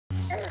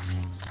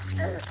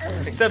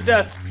Accept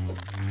death.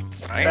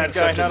 I ain't Bad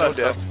guy, accepting not no us.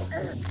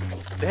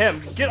 death. Damn,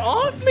 get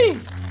off me!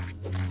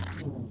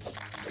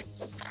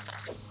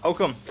 Poke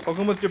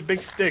him with your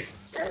big stick.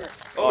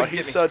 Oh,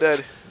 he's so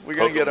dead. We're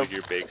gonna get him. With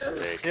your big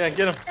stick. Yeah,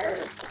 get him.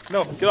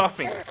 No, get off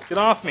me. Get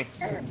off me.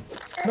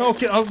 No,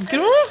 get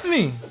off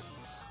me.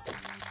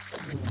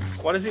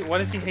 Why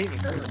does he hate me?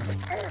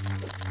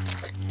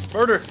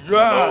 Murder. Yes.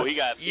 Oh, he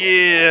got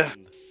Yeah.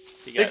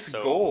 He got 6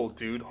 so gold,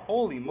 dude.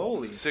 Holy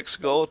moly. 6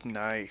 gold,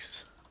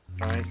 nice.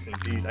 Nice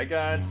indeed. I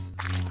got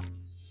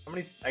how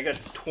many? I got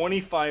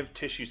 25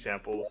 tissue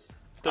samples.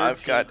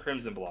 13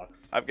 crimson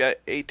blocks. I've got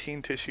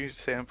 18 tissue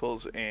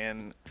samples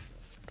and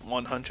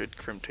 100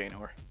 crimtane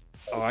ore.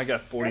 Oh, I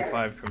got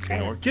 45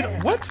 crimson ore.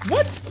 Get what?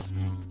 What?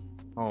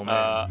 Oh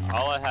man.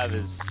 all I have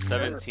is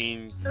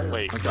 17.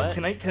 Wait, Okay,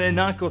 what? can I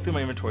not go through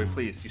my inventory,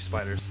 please, you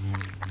spiders?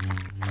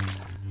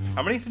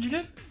 How many did you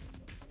get?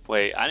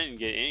 Wait, I didn't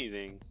get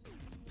anything.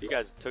 You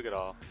guys took it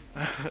all.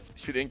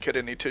 You didn't get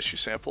any tissue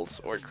samples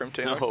or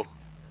crimtane ore? No.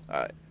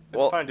 Alright. It's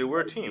Well, fine, dude.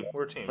 We're a team.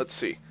 We're a team. let's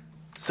see.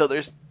 So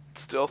there's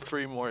still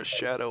 3 more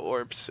shadow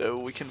orbs, so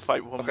we can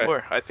fight one Okay.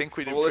 more. I think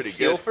we did Well, pretty let's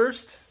heal good.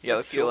 first. Yeah,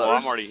 let's heal Oh,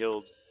 up. I'm already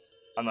healed.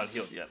 I'm not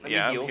healed yet. Let Yeah,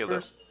 me I'm heal healed up.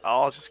 first.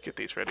 I'll just get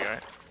these ready,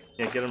 alright?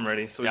 Yeah, get them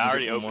ready. So we Yeah, I can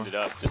already get opened it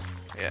up. Just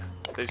Yeah.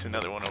 There's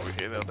another one over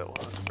here though that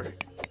we'll have to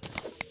break.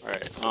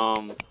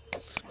 alright.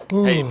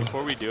 Ooh. Hey,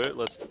 before we do it,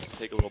 let's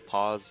take a little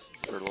pause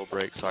for a little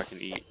break so I can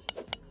eat.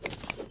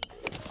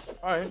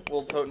 Alright,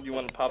 well, Toten, you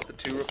want to pop the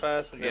 2 real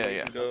fast? And then we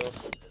Yeah, can go.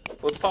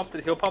 We'll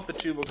he'll pop the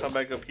 2, we'll come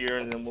back up here,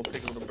 and then we'll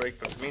take a little break.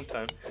 But in the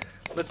meantime,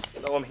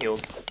 oh, I'm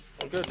healed.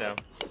 I'm good now.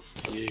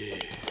 Yeah.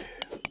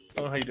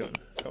 Oh, how you doing?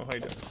 Oh, how you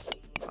doing?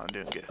 I'm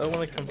doing good. I don't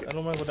want to I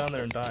don't want to go down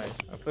there and die.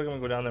 I feel like I'm gonna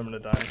go down there, I'm gonna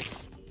die.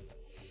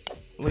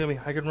 Look at me,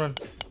 I can run.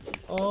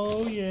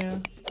 Oh yeah.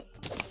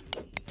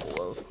 Oh,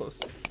 that was close.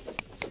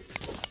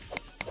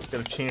 You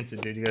gotta chance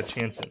it, dude. You gotta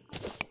chance it.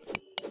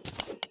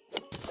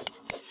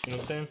 You know what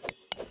I'm saying?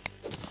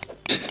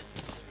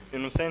 You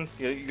know what I'm saying?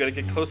 You gotta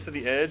get close to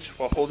the edge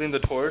while holding the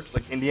torch,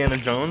 like Indiana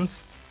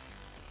Jones.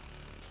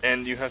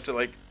 And you have to,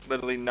 like,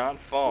 literally not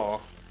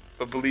fall,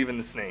 but believe in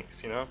the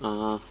snakes, you know?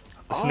 Uh-huh.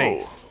 The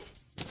snakes.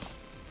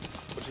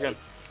 What you got?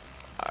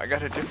 I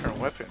got a different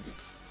weapon.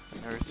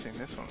 I've never seen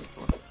this one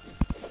before.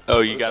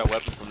 Oh, you got a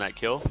weapon from that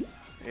kill?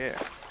 Yeah.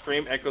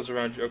 Frame echoes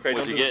around you. Okay,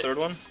 What'd don't you do the get? 3rd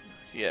one.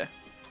 Yeah.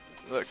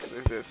 Look,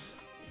 there's this.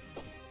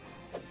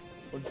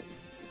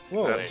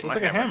 Whoa, That's it my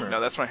looks like a hammer. No,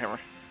 that's my hammer.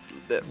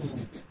 This.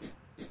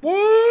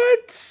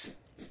 What?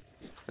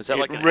 Is that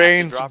like It an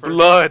rains acid dropper?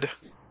 blood.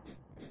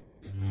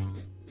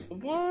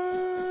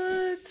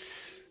 What?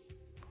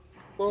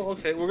 Well,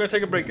 okay, we're gonna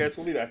take a break, guys.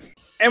 We'll be back.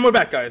 And we're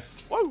back,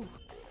 guys. Whoa.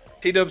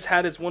 Tdubz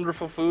had his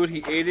wonderful food.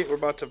 He ate it. We're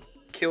about to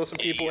kill some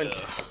people. And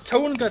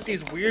Toten got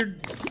these weird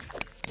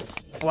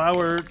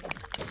flower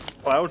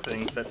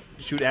things that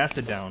shoot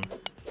acid down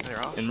They're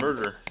awesome. and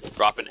murder.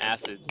 Dropping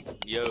acid.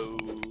 Yo.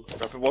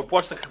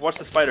 Watch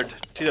the spider.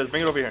 Tdubz,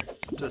 bring it over here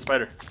to the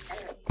spider.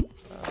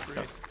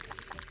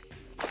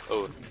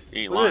 Oh,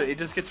 you ain't Look at lying. it. It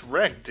just gets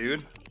wrecked,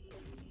 dude.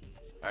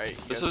 Alright,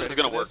 This is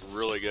gonna work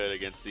really good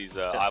against these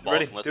eyeballs.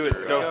 ready? Unless Do it.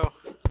 they're, Go.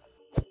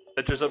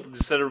 Set yours up.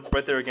 Just set it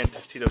right there again,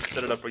 Tdubz.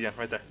 Set it up again,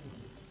 right there.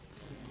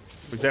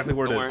 Exactly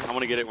where Don't it worry, is. I'm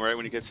gonna get it right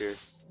when he gets here.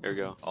 There we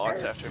go. Oh,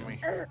 it's after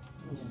me.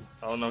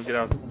 Oh no, get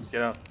out.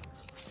 Get out.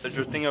 Set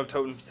your thing up,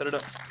 Toten. Set it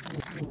up.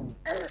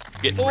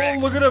 Get Oh,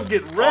 wrecked. look at him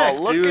get wrecked,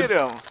 Oh, look dude.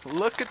 at him.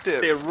 Look at this.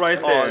 They're right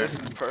Oh, there. this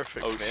is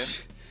perfect, Oh, man.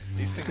 shit.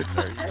 These things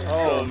are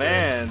Oh so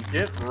man,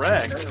 get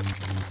wrecked.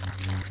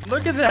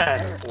 Look at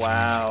that.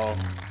 Wow.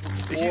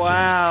 He's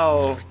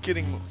Wow.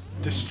 getting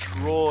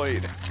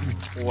destroyed.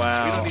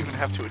 Wow. We don't even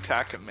have to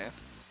attack him, man.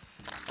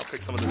 I'll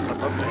pick some of this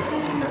stuff up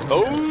next.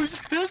 Oh,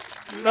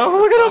 No,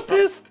 look at him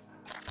pissed.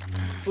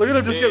 Look at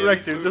him just get Damn,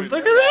 wrecked, dude. dude. Just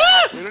look at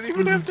that. We don't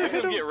even have to Let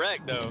hit him him. get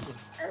wrecked though.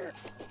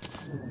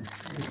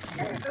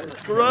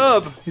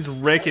 Scrub. He's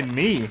wrecking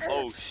me.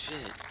 Oh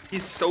shit.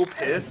 He's so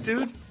pissed,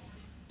 dude.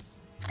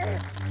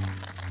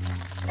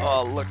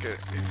 Oh, look at it.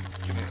 He's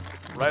getting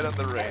right on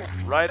the rain.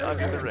 Right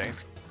under the rain.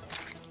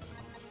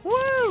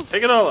 Woo!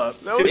 Take it all up.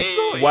 That was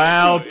so easy.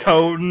 Wow,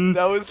 Toten.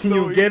 That was Can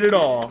so you get it easy.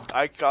 all?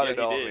 I got Yeah, it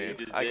he all, did. man.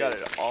 He just I got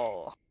did. it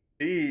all.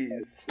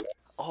 Jeez.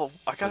 Oh,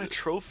 I got a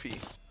trophy.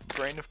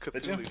 Brain of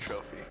Did you? Cthulhu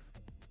trophy.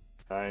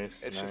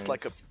 Nice. It's just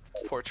like a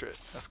portrait.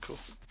 That's cool.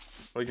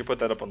 We can put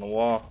that up on the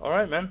wall. All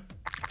right, man.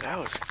 That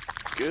was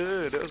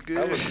good. That was good.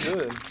 That was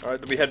good. All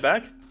right, do we head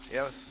back?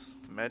 Yeah, let's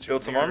magic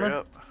Build some mirror armor?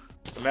 up.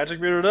 A magic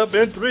mirror it up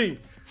in 3,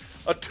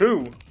 a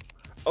 2,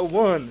 a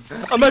 1,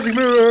 a magic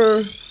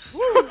mirror.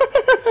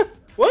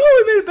 Whoa,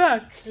 we made it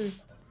back.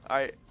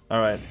 All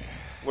right.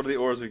 What are the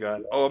ores we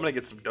got? Oh, I'm gonna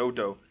get some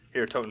dodo.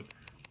 Here, Toten.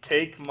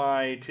 Take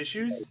my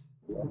tissues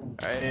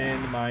Alright.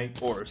 and my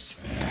ores.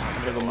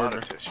 I'm gonna go A lot murder.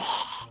 of tissue.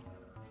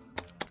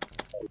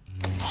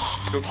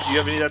 Do you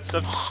have any of that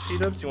stuff,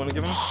 Tdubz? You want to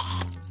give him?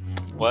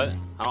 What?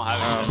 I don't have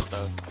any of that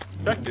stuff.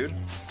 Check, dude.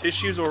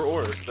 Tissues or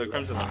ores? The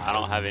crimson one. I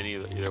don't have any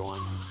of either one.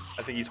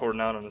 I think he's hoarding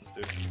out on this,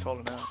 dude. He's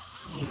holding out.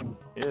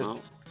 He is.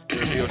 Well.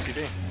 Here's the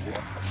OTB.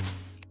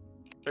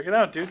 Check it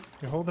out, dude.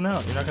 You're holding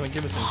out. You're not gonna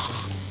give us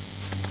anything.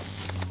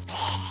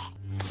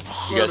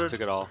 You guys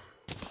took it all.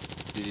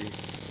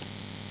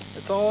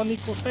 It's all on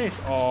equal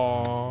face.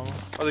 Aww.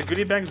 Are the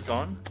goodie bags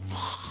gone?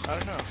 I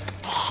don't know.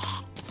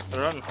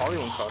 They're not in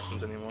Hollywood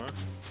costumes anymore.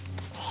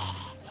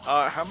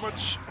 How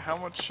much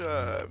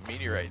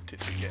meteorite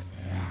did you get?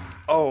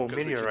 Oh,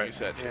 meteorite.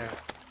 That yeah.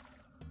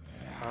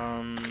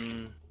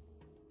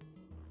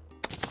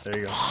 There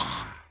you go.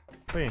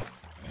 Wait.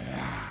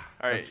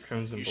 Alright,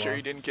 you sure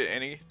you didn't get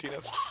any,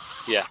 Tdubz?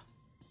 Yeah.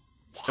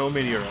 No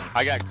meteorite.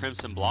 I got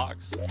crimson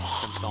blocks,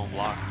 crimstone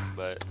block,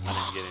 but I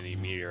didn't get any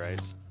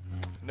meteorites.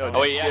 No.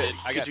 Oh yeah,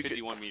 I got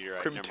 51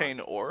 meteorites.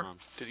 Crimtane ore?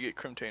 Did you get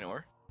crimtane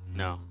ore?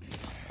 No.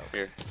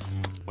 Here.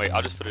 Wait,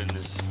 I'll just put it in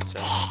this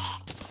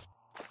chest.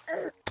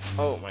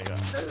 Oh my god.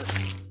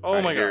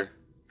 Oh my god.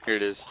 Here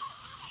it is.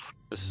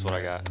 This is what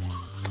I got.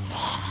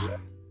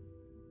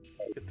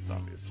 Get the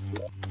zombies.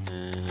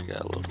 And I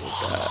got a little bit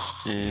of that.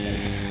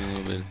 And a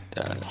little bit of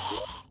that.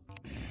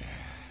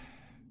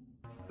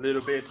 A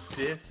little bit of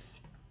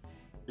this.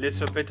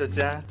 Little bit of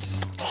that.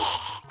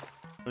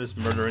 I'm just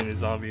murdering the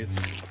zombies.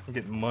 I'm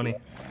getting money.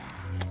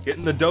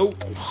 Getting the dope.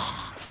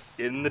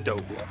 Getting the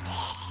dope.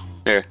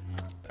 Here.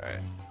 Alright.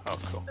 Oh,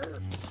 cool.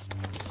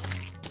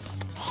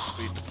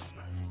 Sweet.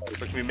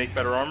 So can we make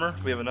better armor?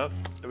 Do we have enough?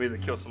 Do we have to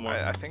kill some more?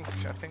 I think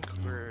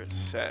we're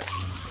set.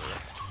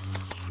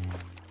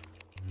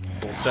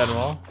 We'll set them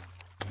all?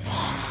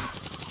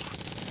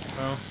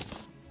 No.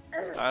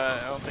 I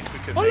don't think we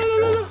could make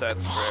full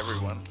sets for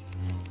everyone.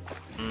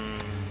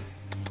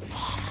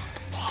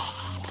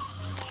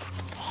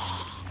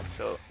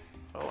 So,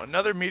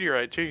 another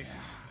meteorite,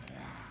 Jesus.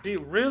 Gee,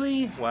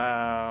 really?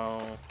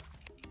 Wow.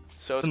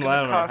 So it's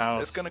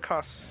gonna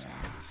cost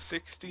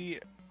 60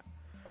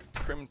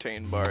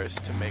 crimtane bars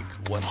to make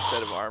one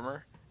set of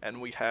armor, and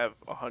we have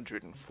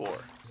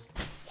 104.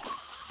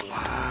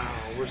 Wow,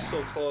 we're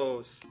so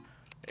close.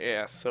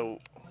 Yeah, so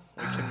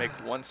we can make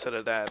one set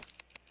of that,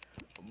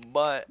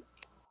 but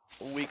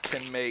we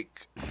can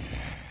make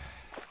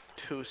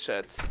 2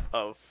 sets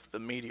of the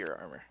meteor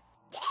armor.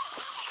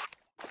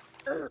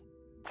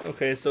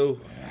 Okay, so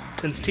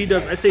since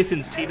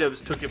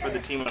Tdubz took it for the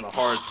team on the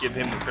hearts, give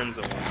him the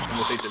crimson one, and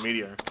we'll take the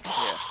meteor.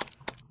 Yeah.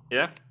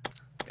 Yeah?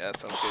 Yeah, that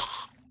sounds good.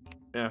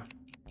 Yeah.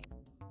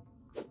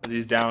 As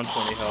he's down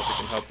 20 health, we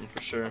can help him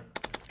for sure.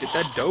 Get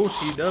that dough,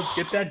 Tdubz.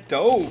 Get that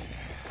dough.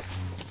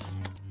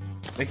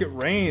 Make it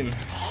rain.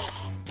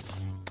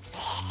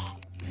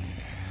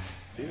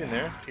 You in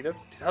there,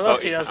 Tdubz? Hello,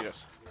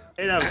 Tdubz.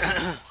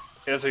 Tdubz.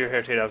 Tdubz, you're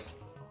here, Tdubz.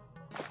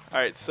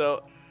 Alright,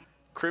 so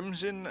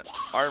crimson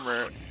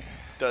armor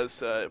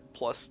does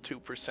plus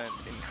 2%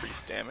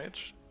 increased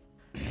damage,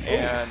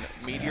 and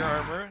meteor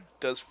armor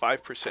does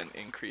 5%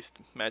 increased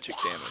magic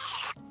damage.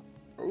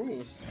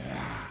 Ooh.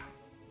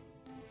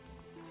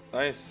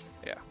 Nice.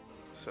 Yeah,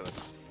 so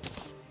that's...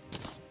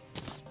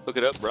 Look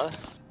it up, bruh.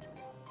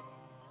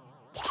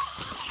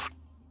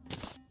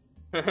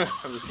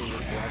 I'm just seeing the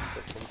black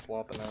stuff from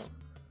flopping out.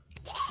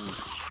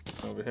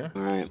 Over here.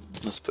 Alright,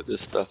 let's put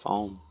this stuff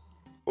on.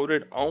 Put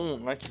it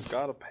on like you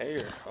got a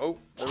pair. Oh,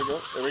 there we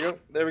go. There we go.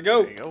 There we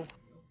go. There you go.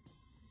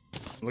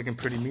 Looking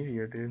pretty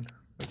meteor, dude.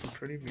 Looking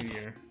pretty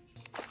meteor.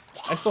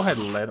 I still had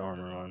lead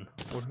armor on.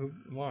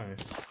 Why?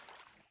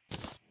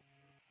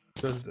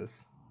 What does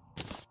this?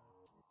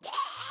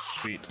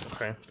 Sweet.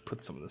 Okay, let's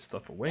put some of this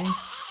stuff away.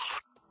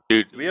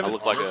 Dude, do we have I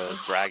look like a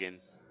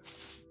dragon.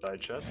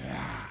 Side chest.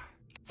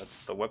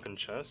 That's the weapon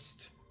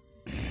chest.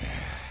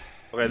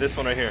 Okay, this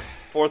one right here.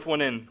 4th one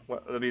in.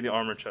 That'll be the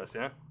armor chest,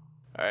 yeah?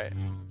 Alright.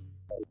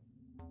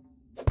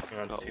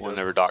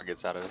 Whenever Doc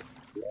gets out of it.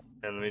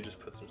 And let me just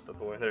put some stuff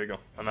away. There you go.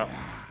 I'm out.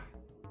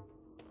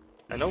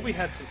 I know we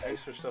had some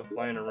extra stuff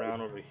lying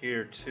around over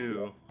here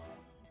too.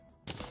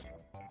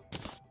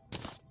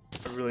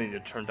 I really need to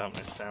turn down my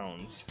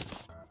sounds.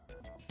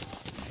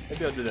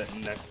 Maybe I'll do that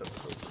next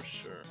episode for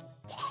sure.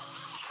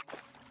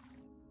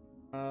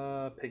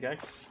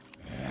 Pickaxe.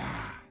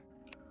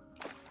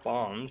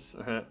 Bombs.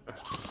 Toten,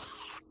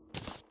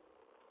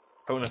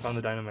 I found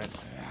the dynamite.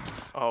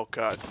 Oh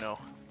god, no.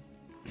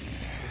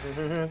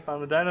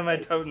 Found the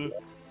dynamite, Toten.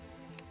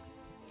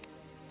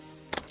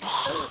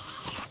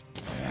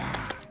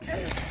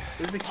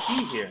 There's a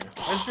key here.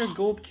 Where's your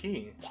gold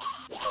key?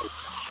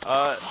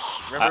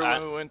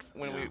 Remember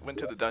when we went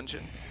to the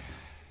dungeon?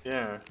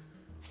 Yeah.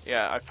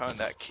 Yeah, I found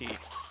that key.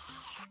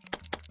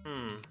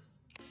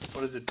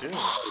 What does it do?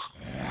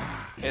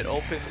 It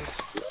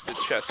opens the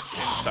chests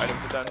inside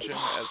of the dungeon,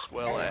 as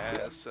well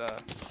as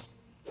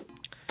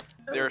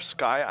there are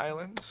sky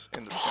islands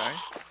in the sky,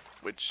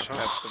 which have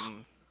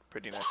some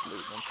pretty nice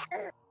loot in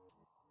them.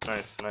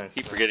 Nice, nice.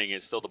 Keep forgetting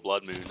it's still the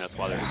blood moon. That's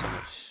why there's so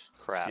much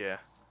crap. Yeah.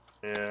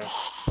 Yeah.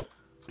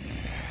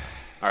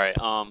 All right.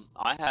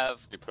 I have.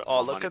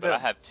 Oh, look at that! I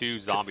have 2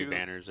 zombie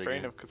banners again.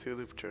 Brain of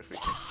Cthulhu trophy.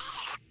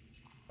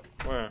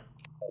 Where?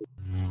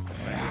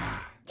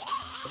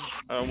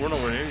 We're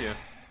nowhere near you.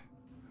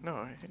 No,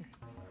 right here.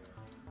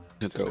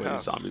 Let's go with the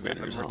zombie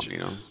banners. I don't need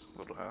them.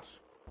 Little house.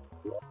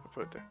 I'll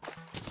put it there.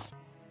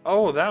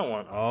 Oh, that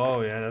one.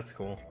 Oh, yeah, that's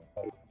cool.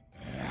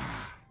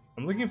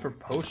 I'm looking for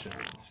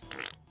potions.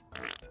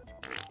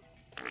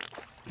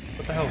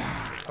 What the hell,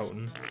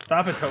 Toten?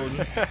 Stop it,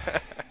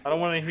 Toten. I don't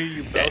want to hear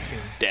you belching.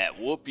 That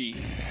whoopee.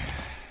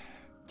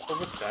 Oh,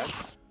 what's that?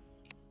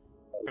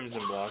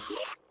 Crimson blocks.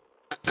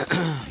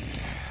 Okay.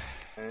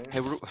 Hey,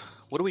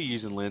 what are we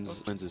using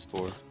lenses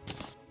for?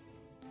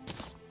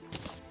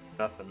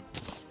 Nothing.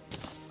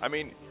 I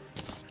mean,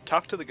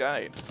 talk to the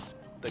guide.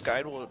 The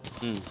guide will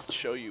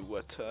show you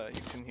what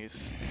you can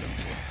use them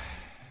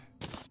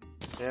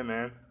for. Yeah,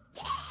 man.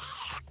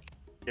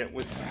 Get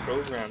with the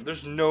program.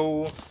 There's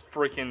no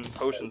freaking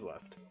potions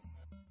left.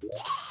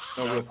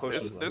 No real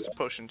potions left. There's a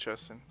potion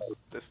chest in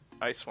this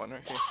ice one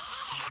right here.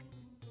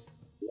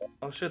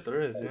 Oh shit,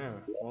 there is, yeah.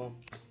 Well,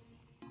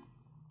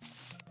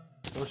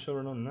 no should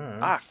have known that.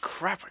 Ah,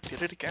 crap, I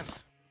did it again.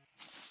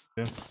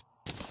 Yeah.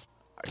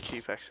 I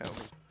keep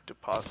accidentally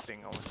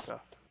depositing all this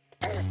stuff.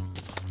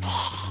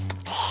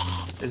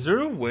 Is there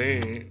a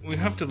way we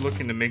have to look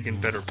into making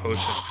better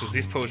potions? Because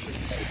these potions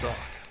suck.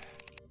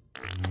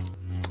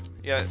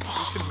 Yeah, you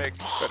can make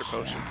better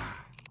potions.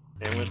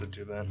 Yeah, we have to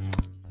do that.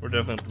 We're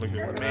definitely looking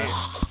at that.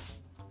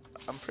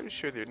 I'm pretty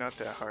sure they're not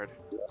that hard.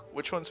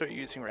 Which ones are you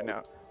using right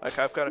now? Like,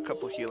 I've got a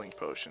couple healing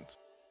potions.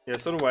 Yeah,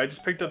 so do I. I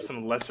just picked up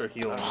some lesser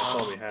healing. That's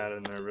all we had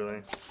in there,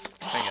 really.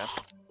 Hang on.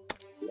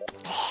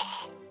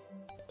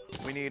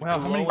 We need Wow,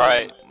 how many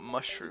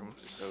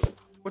mushrooms. So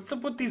what's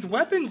up with these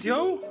weapons,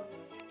 yo?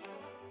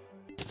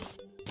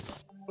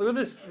 Look at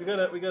this. We got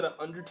an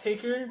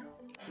Undertaker,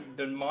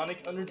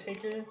 demonic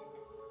Undertaker,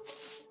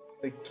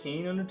 the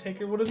Keen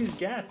Undertaker. What are these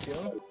gats,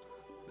 yo?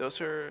 those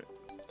are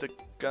the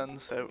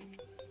guns that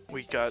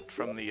we got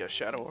from the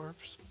Shadow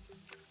Orbs.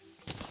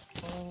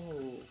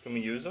 Oh, can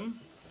we use them?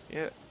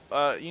 Yeah.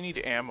 You need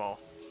ammo.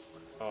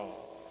 Oh.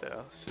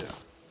 Yeah. So.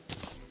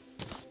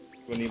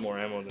 We need more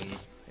ammo than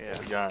what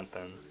we got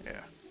then.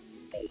 Yeah.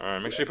 All right.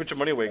 Make sure you put your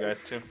money away,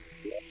 guys, too.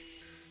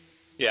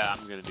 Yeah,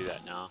 I'm gonna do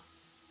that now.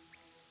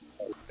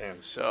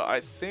 Damn. So I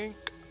think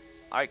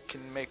I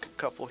can make a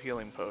couple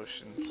healing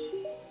potions.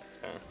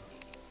 Okay.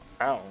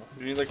 How?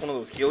 Do you need like one of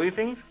those healy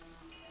things?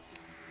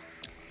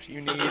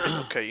 You need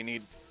you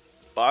need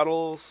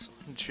bottles,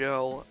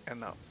 gel,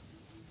 and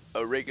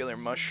a regular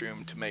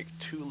mushroom to make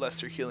 2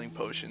 lesser healing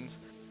potions,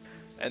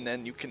 and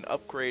then you can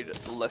upgrade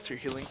the lesser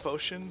healing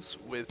potions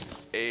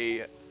with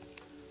a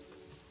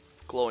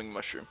glowing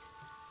mushroom.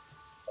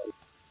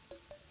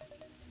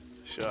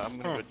 So I'm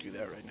gonna go do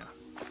that right now.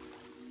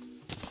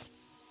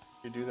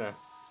 You do that.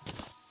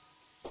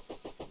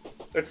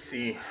 Let's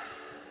see.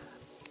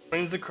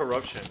 Cleans the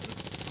corruption.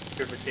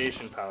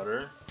 Purification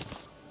powder.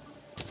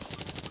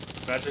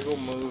 Magical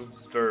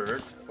moves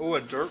dirt. Oh,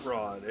 a dirt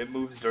rod. It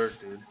moves dirt,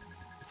 dude.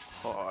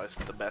 Oh, it's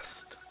the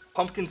best.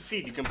 Pumpkin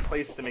seed. You can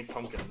place to make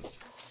pumpkins.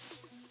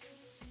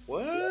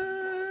 What?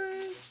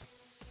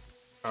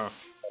 Huh.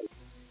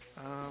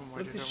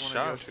 Where did I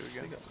want to go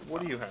to again?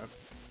 What do you have?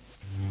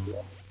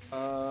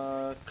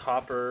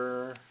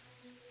 Copper.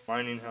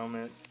 Mining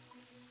helmet.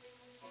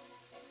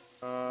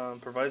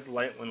 Provides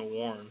light when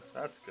worn.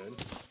 That's good.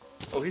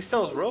 Oh, he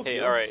sells rope.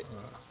 Hey, alright.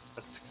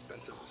 That's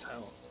expensive as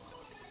hell.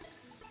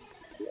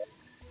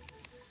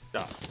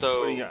 Yeah.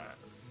 So, what do you got?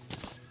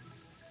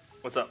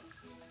 What's up?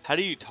 How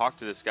do you talk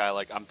to this guy?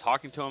 Like, I'm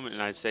talking to him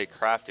and I say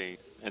crafting,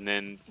 and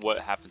then what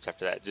happens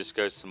after that? It just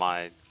goes to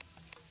my...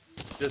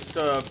 Just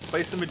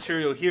place the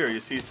material here. You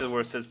see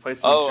where it says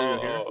place the material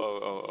here?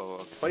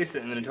 Okay. Place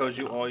it and then it tells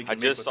you all you can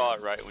make. I just saw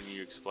it right when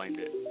you explained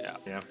it. Yeah.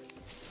 Yeah.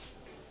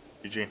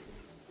 GG.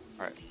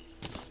 Alright.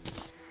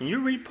 Can you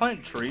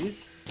replant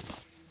trees?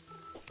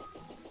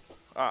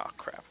 Ah,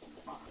 crap.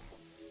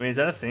 I mean, is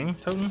that a thing,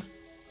 Toten?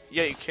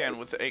 Yeah, you can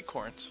with the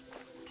acorns.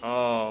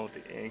 Oh,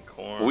 the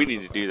acorn. We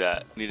need to do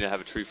that. We need to have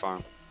a tree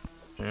farm.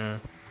 Yeah.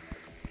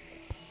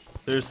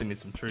 Seriously need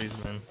some trees,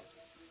 man.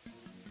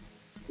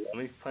 Let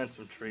me plant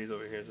some trees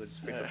over here so I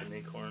just picked up an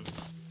acorn.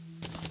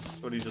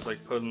 What do you just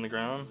like put in the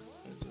ground?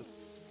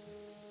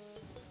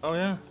 Oh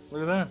yeah,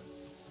 look at that.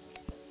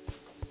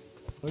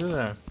 Look at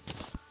that.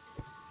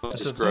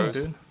 That's a gross.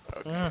 thing, dude.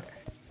 Okay. Yeah.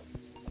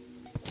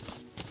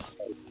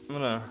 I'm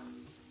gonna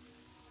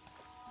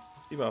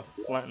see about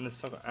flatten this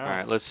sucker out.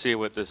 Alright, let's see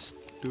what this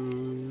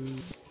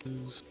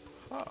does.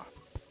 Ah.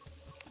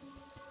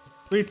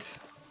 Sweet.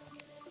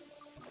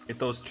 Get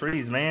those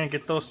trees, man.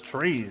 Get those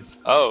trees.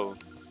 Oh,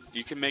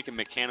 you can make a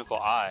mechanical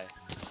eye.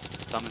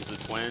 Summons the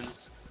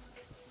twins.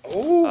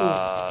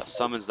 Oh.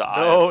 Summons the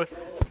eye.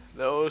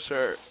 Those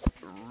are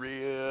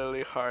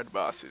really hard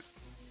bosses.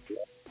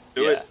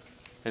 Do it.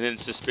 And then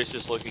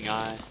suspicious looking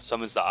eye.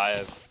 Summons the eye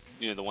of,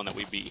 the one that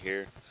we beat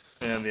here.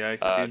 And the eye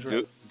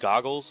cathedral.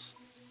 Goggles.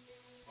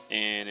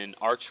 And an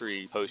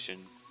archery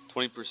potion.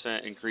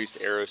 20%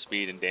 increased arrow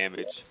speed and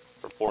damage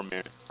for 4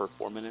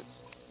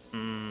 minutes.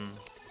 Hmm.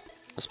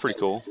 That's pretty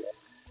cool.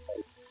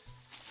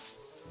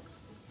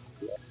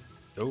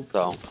 Dope.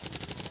 So.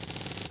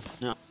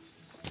 Yeah.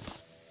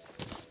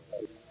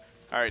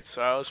 Alright,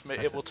 so I was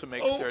able to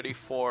make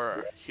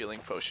 34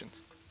 healing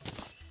potions.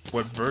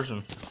 What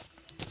version?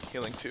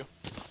 Healing 2.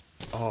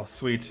 Oh,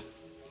 sweet.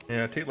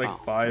 Yeah, take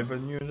like 5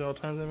 and use all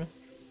times, I mean.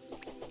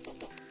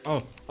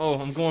 Oh,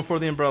 I'm going for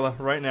the umbrella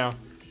right now.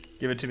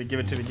 Give it to me, give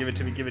it to me, give it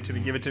to me, give it to me,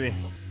 give it to me.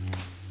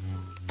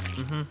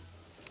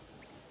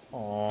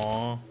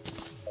 Aww.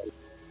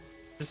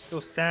 Just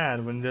feel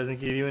sad when it doesn't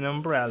give you an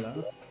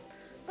umbrella.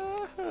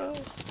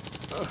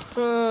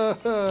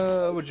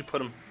 Would you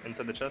put him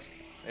inside the chest?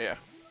 Yeah.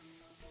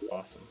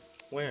 Awesome.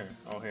 Where?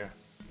 Oh, here.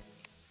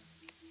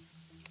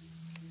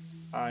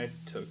 I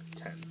took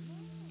 10.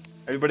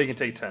 Everybody can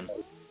take 10.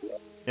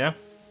 Yeah?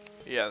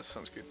 Yeah, that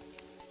sounds good.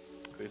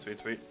 Sweet, sweet,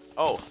 sweet.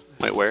 Oh.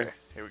 Wait, where?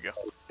 Here we go.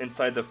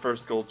 Inside the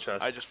first gold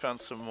chest. I just found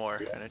some more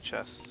in a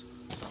chest.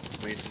 So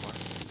Wait, some more.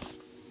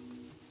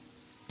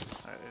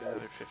 alright,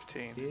 another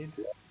 15.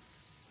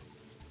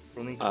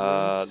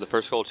 The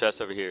first gold chest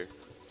over here.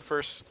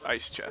 First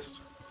ice chest.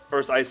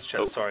 First ice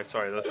chest. Sorry,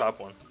 the top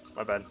one.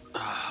 My bad.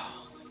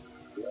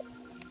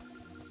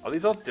 Are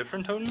these all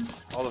different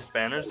totems? All the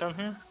banners down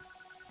here?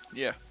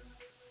 Yeah.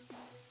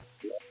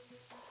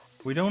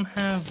 We don't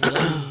have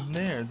one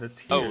there that's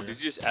here. Oh, did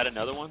you just add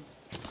another one?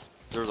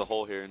 There was a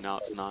hole here and now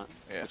it's not.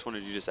 Yeah. Which one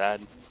did you just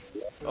add?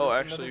 Oh,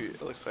 actually,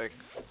 it looks like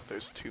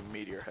there's 2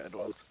 meteor head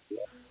ones.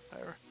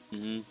 Whatever.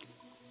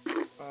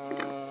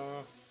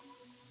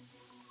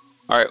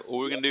 Alright, what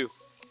are we gonna do?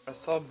 I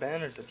saw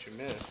banners that you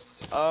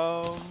missed.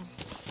 I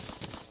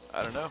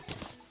don't know.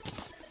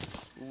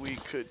 We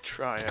could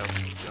try out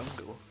the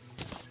jungle.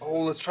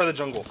 Oh, let's try the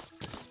jungle.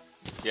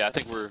 Yeah, I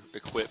think we're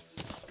equipped.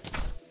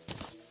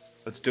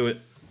 Let's do it.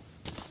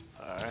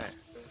 Alright.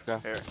 Okay.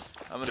 Here,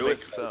 I'm gonna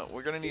make some.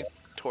 We're gonna need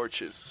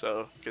torches,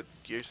 so get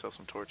yourself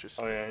some torches.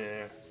 Oh,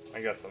 yeah.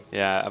 I got some.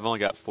 Yeah, I've only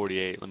got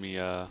 48. Let me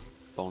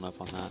bone up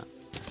on that.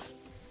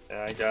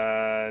 Yeah, I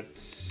got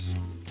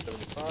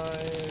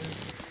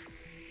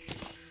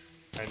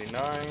 75,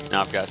 99.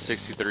 Now I've got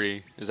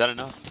 63. Is that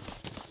enough?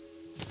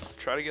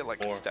 Try to get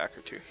like More. a stack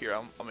or 2. Here,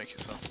 I'll make you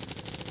some.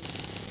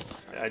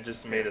 I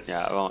just made it.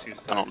 Yeah, I don't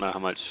know how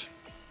much.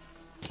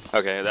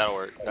 Okay, that'll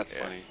work. That's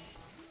plenty.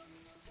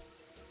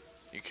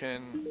 You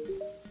can.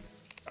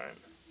 Alright.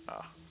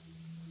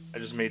 I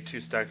just made 2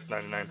 stacks of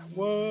 99.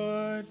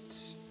 What?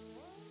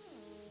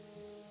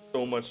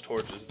 So much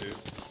torches, dude.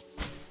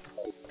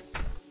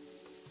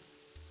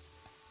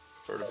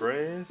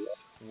 Vertebrae,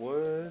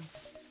 wood,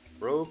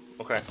 rope.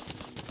 Okay.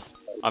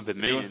 I've been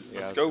meaning.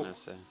 Let's go.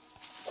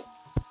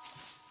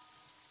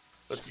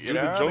 Let's do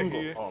the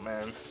jungle. Oh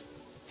man.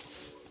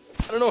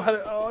 I don't know how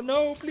to. Oh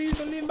no! Please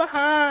don't leave me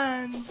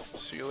behind.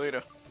 See you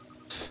later.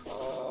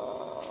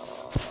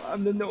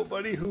 I'm the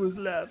nobody who is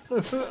left.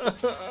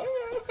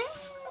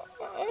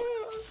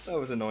 That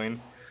was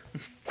annoying.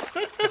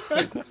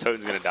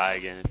 Toad's gonna die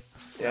again.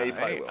 Yeah, he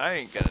probably will. I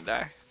ain't gonna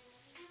die.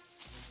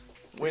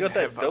 When got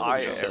that have double I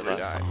jump ever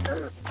died?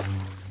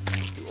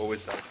 You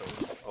always die,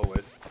 Toad.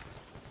 Always.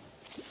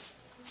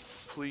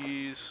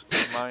 Please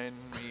remind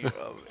me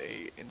of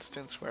a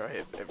instance where I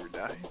have ever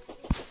died.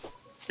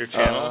 Your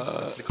channel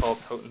is to call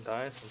Toad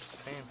Dies. I'm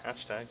just saying.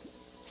 Hashtag.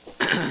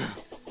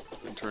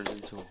 And turns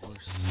into a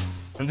horse.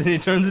 And then he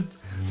turns it.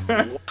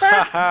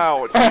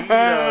 Wow,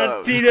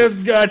 Tdubz.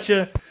 Tdubz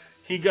gotcha.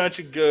 He got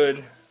you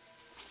good.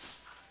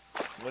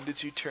 When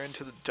did you turn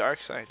to the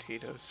dark side,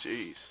 Tdubz?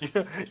 Jeez.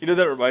 You know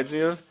that reminds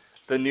me of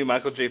the new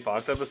Michael J.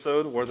 Fox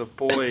episode where the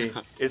boy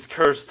is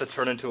cursed to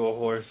turn into a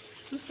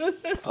horse.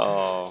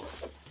 Oh.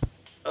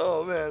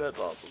 Oh man, that's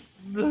awesome.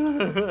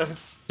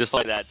 Just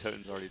like that,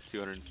 Totem's already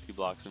 202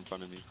 blocks in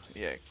front of me.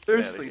 Yeah.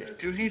 Seriously,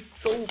 dude, he's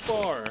so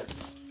far.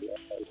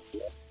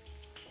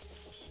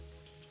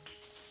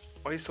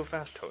 Why are you so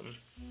fast, Totem?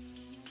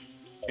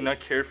 You not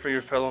cared for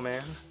your fellow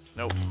man?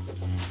 Nope.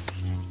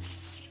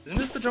 Isn't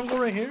this the jungle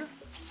right here?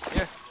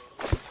 Yeah.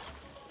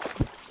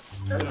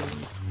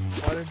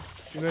 Why did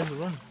you guys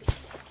run?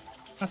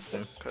 That's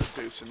them. Because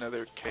there's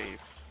another cave.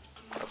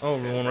 Oh,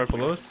 the one right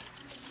below us?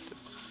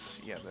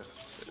 Yeah,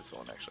 that's the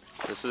one actually.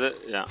 This is it?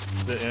 Yeah.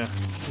 Yeah.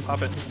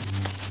 Pop it.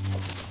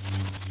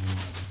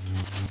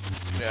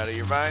 Get out of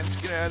your vines.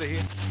 Get out of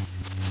here.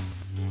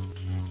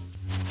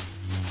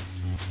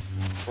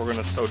 We're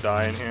gonna so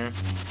die in here.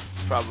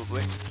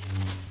 Probably.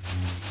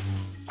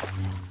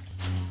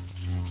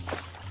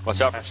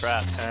 Watch out for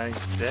traps.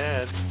 Hashtag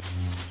dead.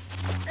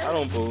 I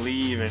don't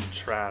believe in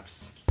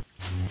traps.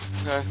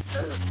 Okay.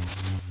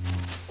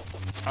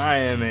 I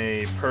am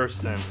a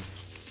person.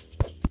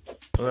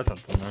 Oh, that's not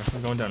fun, man.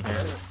 I'm going down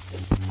here.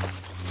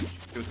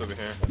 See what's over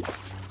here.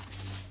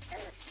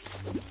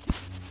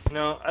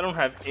 No, I don't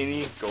have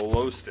any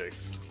glow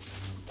sticks.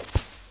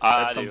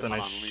 That's something I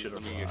should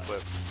have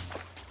equipped.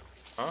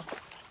 Huh?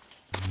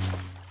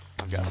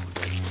 I've got some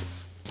glow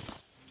sticks.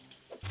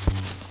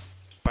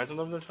 Find some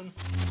of them, one?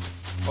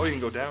 Oh, you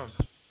can go down.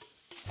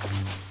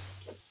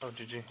 Oh,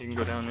 GG. You can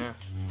go down, yeah.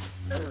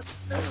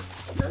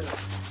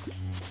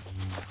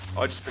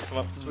 Oh, I just picked some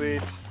up.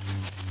 Sweet.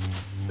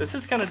 This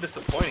is kind of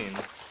disappointing.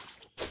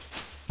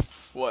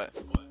 What?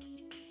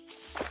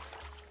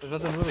 There's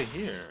nothing really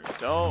here.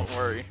 Don't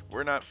worry.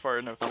 We're not far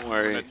enough. Don't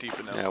worry. We're not deep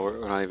enough. Yeah,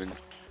 we're not even.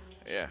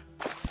 Yeah.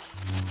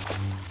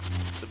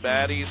 The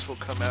baddies will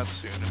come out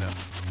soon enough.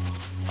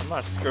 I'm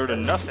not scared of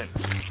nothing.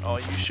 Oh,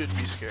 you should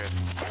be scared.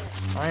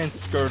 I ain't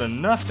scared of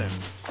nothing.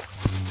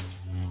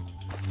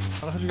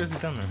 How the hell did you guys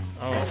get down there?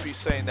 Oh. Don't be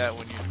saying that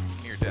when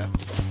you're near death.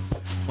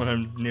 When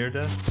I'm near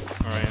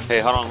death? Alright.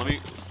 Hey, hold on, let me...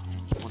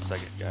 1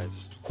 second,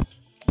 guys.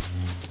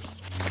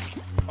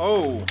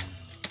 Oh!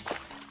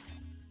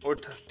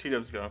 Where'd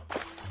Tdubz go?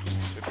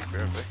 Should be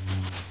barely.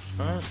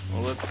 Alright,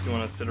 well you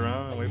wanna sit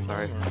around and wait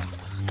for him?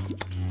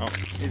 Or... Oh,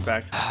 he's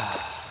back.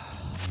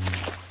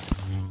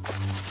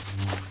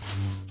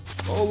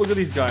 Oh, look at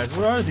these guys.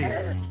 What are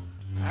these?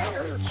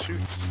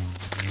 Shoots.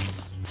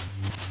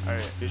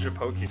 Alright, here's your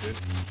pokey, dude.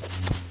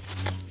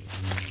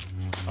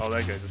 Oh,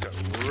 that guy just got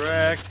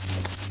wrecked.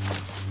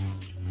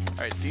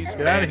 Alright, these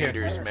Get out of here.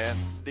 man-eaters, man.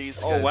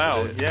 These guys Oh,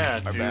 wow. Yeah,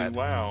 are dude, bad.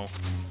 wow.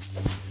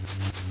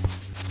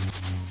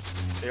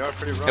 They are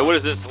pretty rough. Hey, what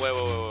is this? Wait.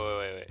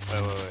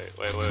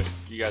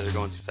 You guys are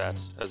going too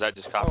fast. Is that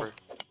just copper?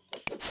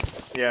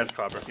 Yeah, it's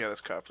copper. Yeah,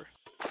 that's copper.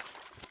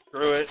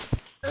 Screw it.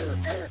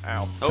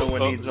 Ow. No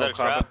one needs is no that a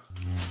copper. trap?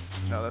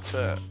 No, that's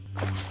a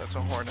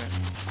hornet.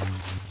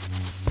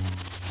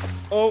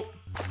 Oh!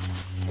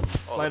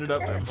 Oh, Light it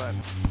up. that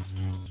platinum.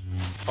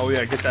 Oh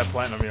yeah, get that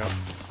platinum, yo.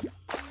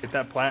 Get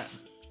that plat.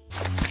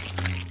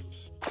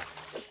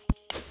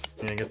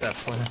 Yeah, get that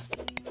plat.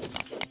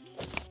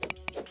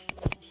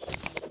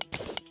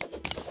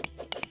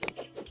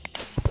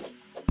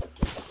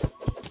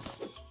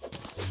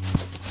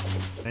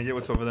 And get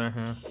what's over there,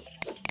 huh?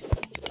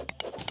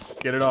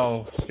 Get it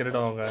all. Just get it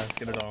all, guys.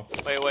 Get it all.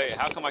 Wait,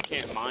 how come I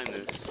can't mine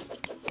this?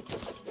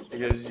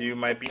 Because you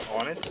might be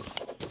on it.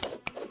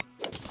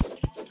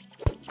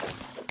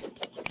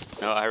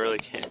 No, I really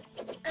can't.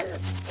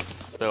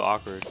 So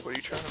awkward. What are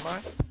you trying to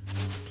mine?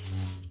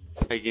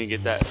 How you gonna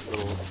get that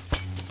little...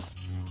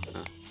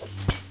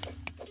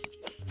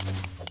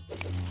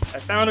 I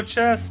found a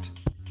chest.